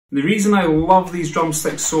The reason I love these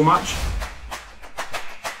drumsticks so much,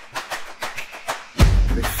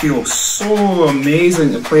 they feel so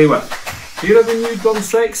amazing to play with. Here are the new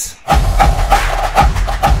drumsticks.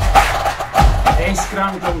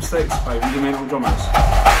 S-Grant drumsticks by Rudimental Drummers.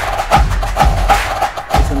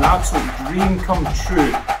 It's an absolute dream come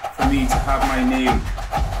true for me to have my name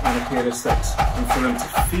on a pair of sticks, and for them to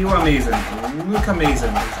feel amazing and look amazing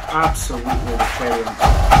is absolutely the cherry on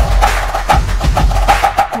top.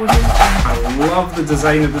 I love the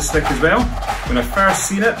design of the stick as well. When I first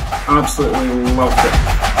seen it, absolutely loved it.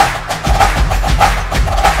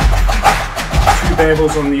 Two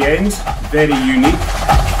bevels on the ends, very unique.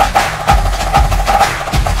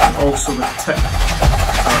 And also the tip,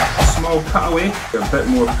 a small cutaway, a bit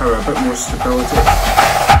more power, a bit more stability.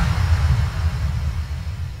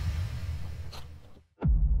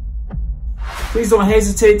 Please don't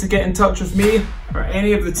hesitate to get in touch with me or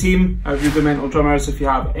any of the team at Rudimental Drummers if you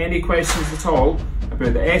have any questions at all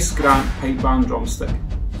about the S-Grant pipe band drumstick.